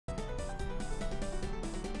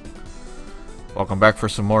Welcome back for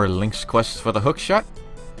some more Link's Quest for the Hookshot.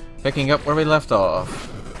 Picking up where we left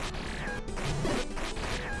off.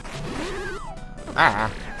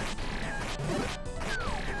 Ah!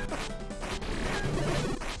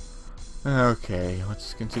 Okay,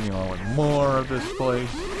 let's continue on with more of this place.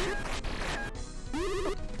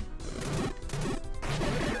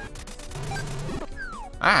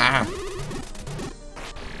 Ah!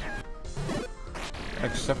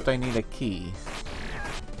 Except I need a key.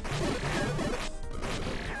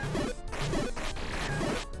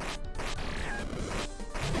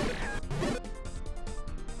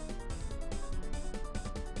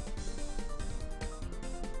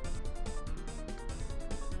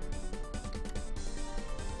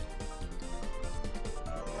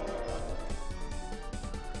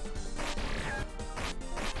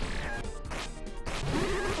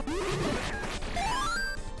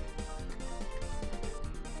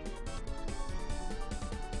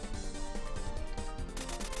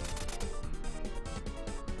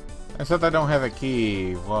 Except I don't have a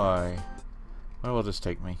key. Why? Where will this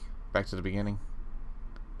take me? Back to the beginning?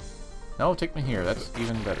 No, take me here. That's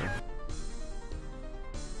even better.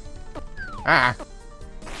 Ah!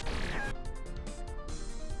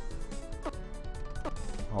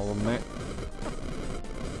 I'll admit.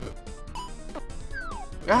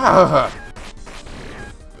 Ah!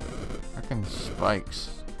 Frickin' spikes.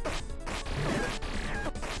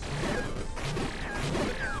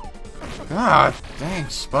 God dang,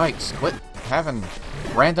 spikes. Quit having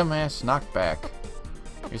random ass knockback.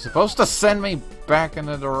 You're supposed to send me back in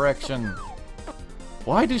the direction.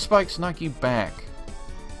 Why do spikes knock you back?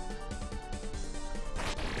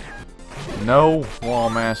 No, wall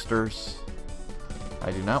masters.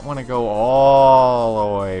 I do not want to go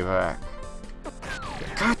all the way back.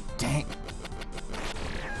 God dang.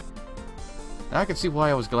 Now I can see why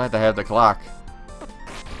I was glad to have the clock.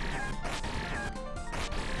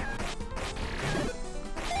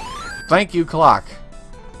 Thank you, clock.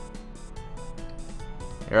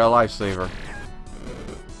 You're a lifesaver.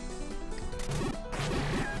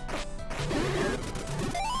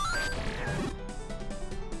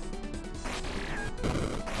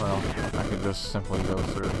 Well, I could just simply go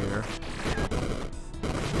through here.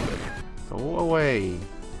 Go away.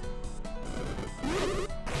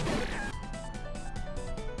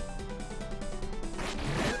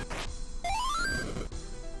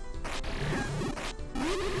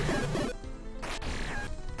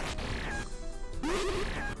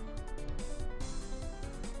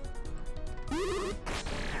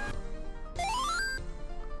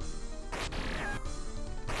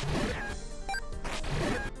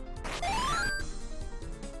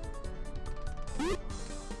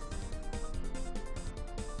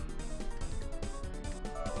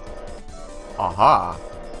 Aha!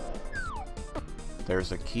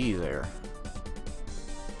 There's a key there.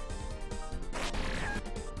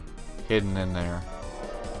 Hidden in there.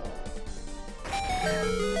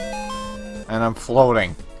 And I'm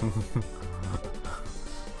floating.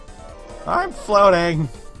 I'm floating!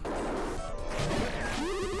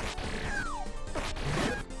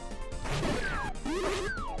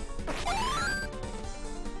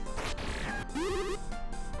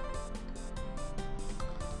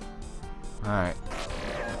 Alright.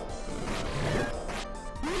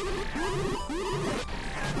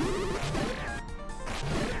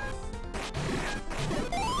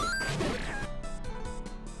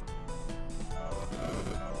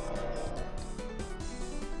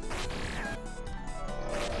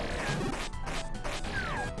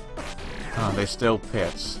 Oh, they still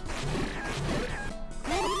pits.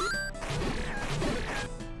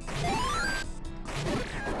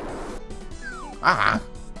 Ah!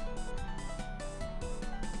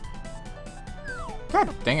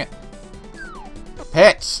 God dang it.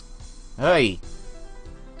 Pets! Hey!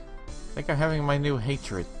 I think I'm having my new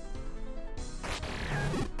hatred.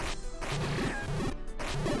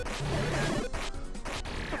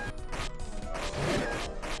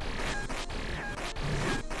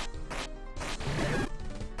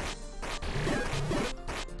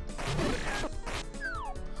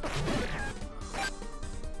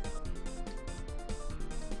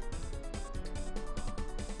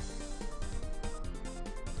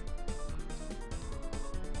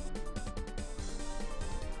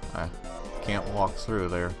 I can't walk through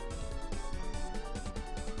there.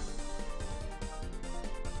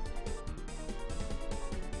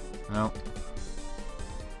 Nope.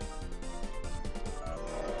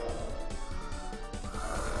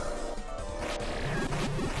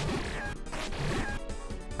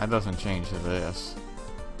 That doesn't change this.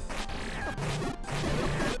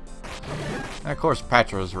 And of course,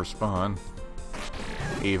 Patras respawn.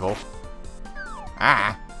 Evil.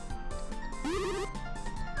 Ah!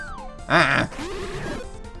 Ah!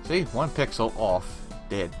 See? 1 pixel off.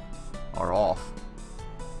 Dead. Or off.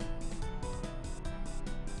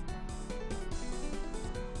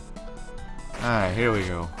 Alright, here we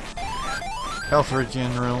go. Health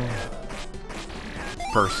regen room.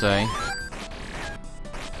 Per se.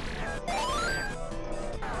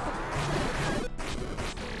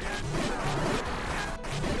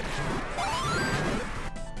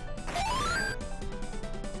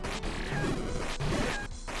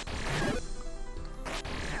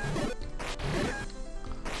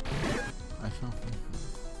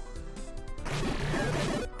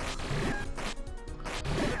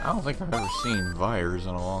 I don't think I've ever seen Vires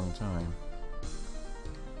in a long time.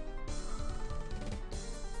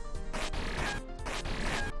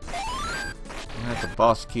 And the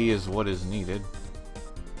boss key is what is needed.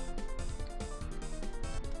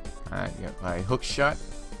 Alright, got my hook shot.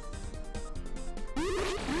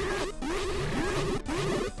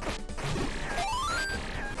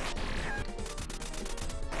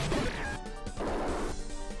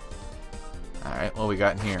 Alright, what we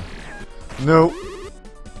got in here? Nope.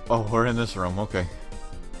 Oh, we're in this room, okay.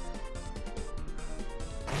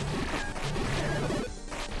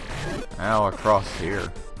 Now across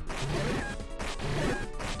here.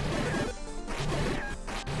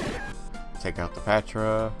 Take out the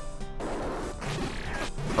Patra.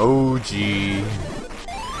 Oh, gee.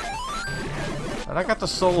 But I got the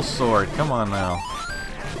soul sword, come on now.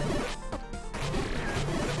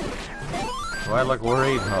 Do I look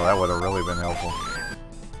worried? Oh, that would have really been helpful.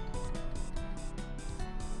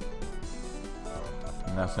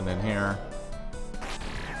 Nothing in here.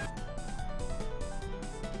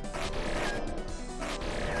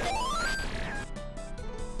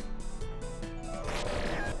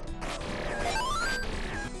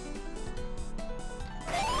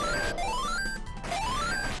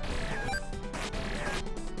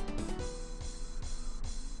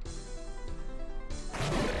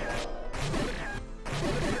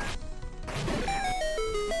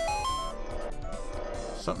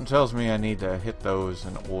 Something tells me I need to hit those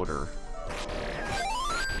in order.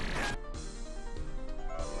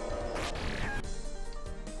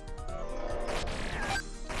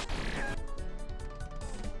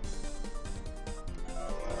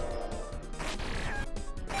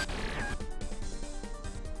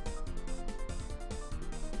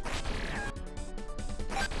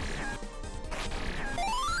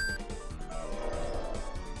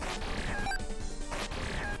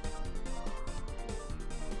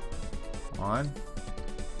 On.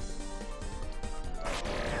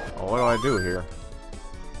 Oh, what do I do here?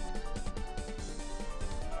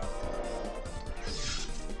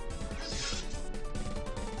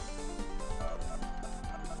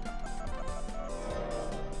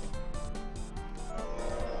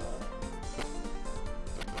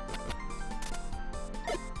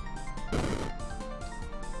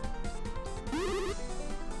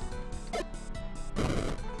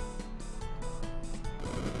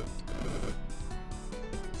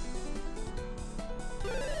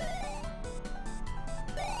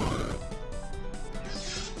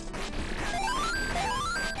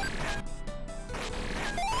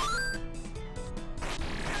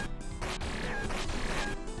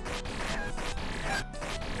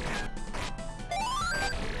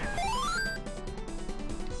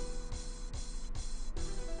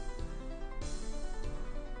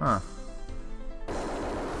 Huh.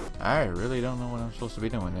 I really don't know what I'm supposed to be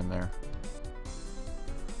doing in there.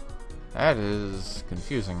 That is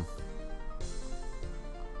confusing.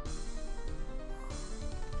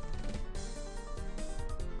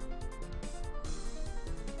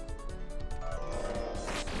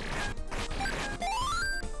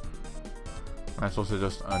 Am I supposed to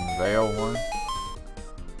just unveil one?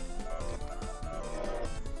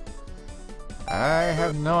 I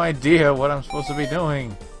have no idea what I'm supposed to be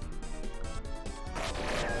doing.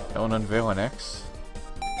 Don't unveil an X?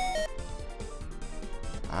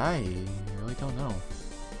 I really don't know.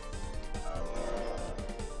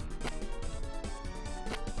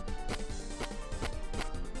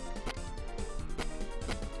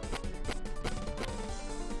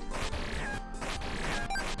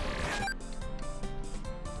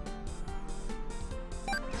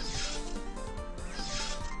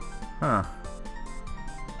 Huh.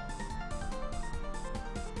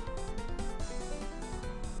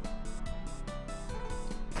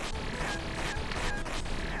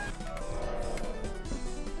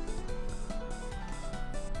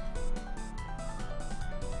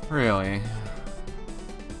 Really?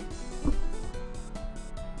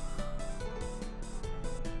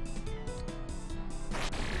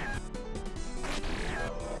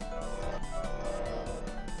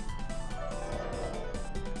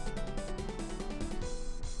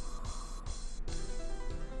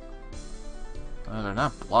 they're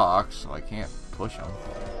not blocked, so I can't push them.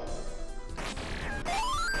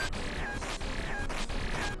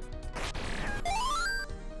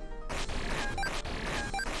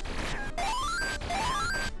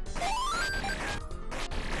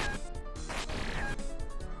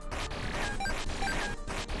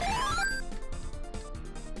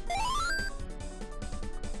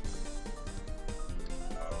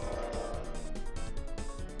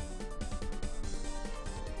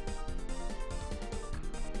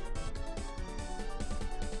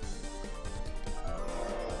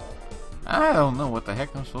 I don't know what the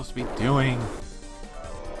heck I'm supposed to be doing.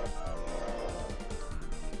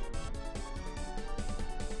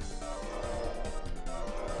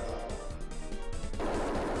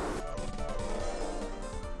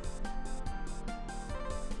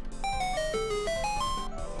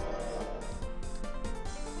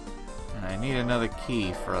 And I need another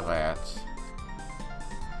key for that.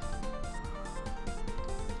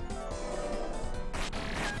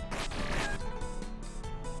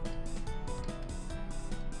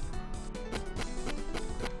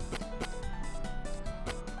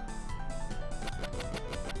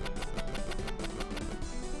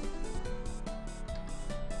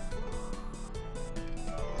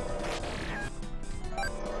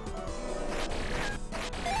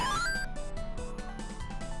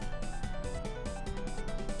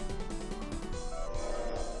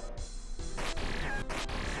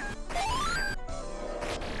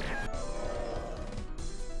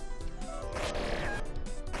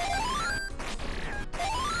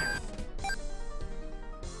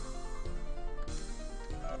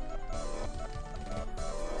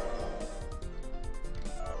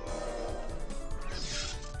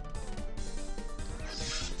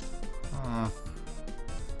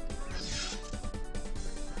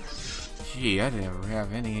 Gee, I didn't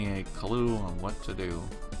have any clue on what to do.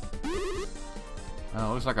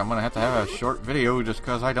 Looks like I'm gonna have to have a short video just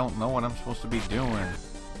because I don't know what I'm supposed to be doing. Am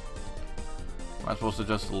I supposed to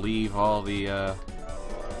just leave all the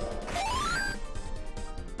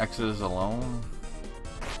X's alone?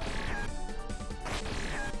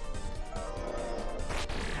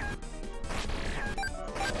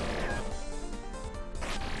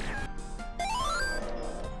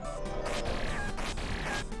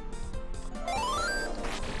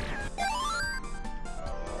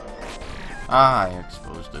 Ah, I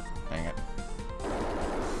exposed it. Dang it.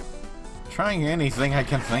 Trying anything I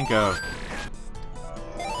can think of.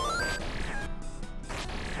 There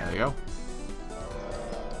we go.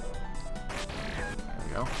 There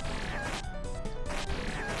we go.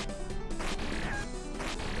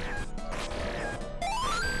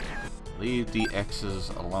 Leave the X's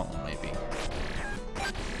alone, maybe.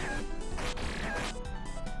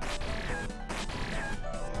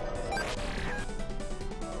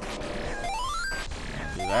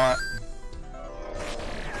 That.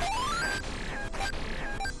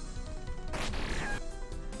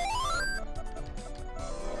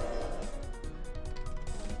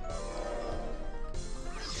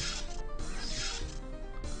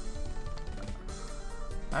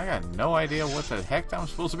 I got no idea what the heck I'm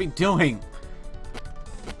supposed to be doing.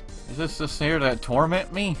 Is this just here to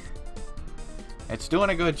torment me? It's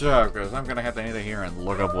doing a good job, because I'm going to have to enter here and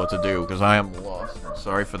look up what to do, because I am lost.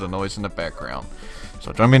 Sorry for the noise in the background.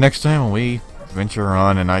 So join me next time when we venture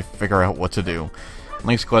on and I figure out what to do.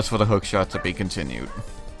 Link's Quest for the Hookshot to be continued.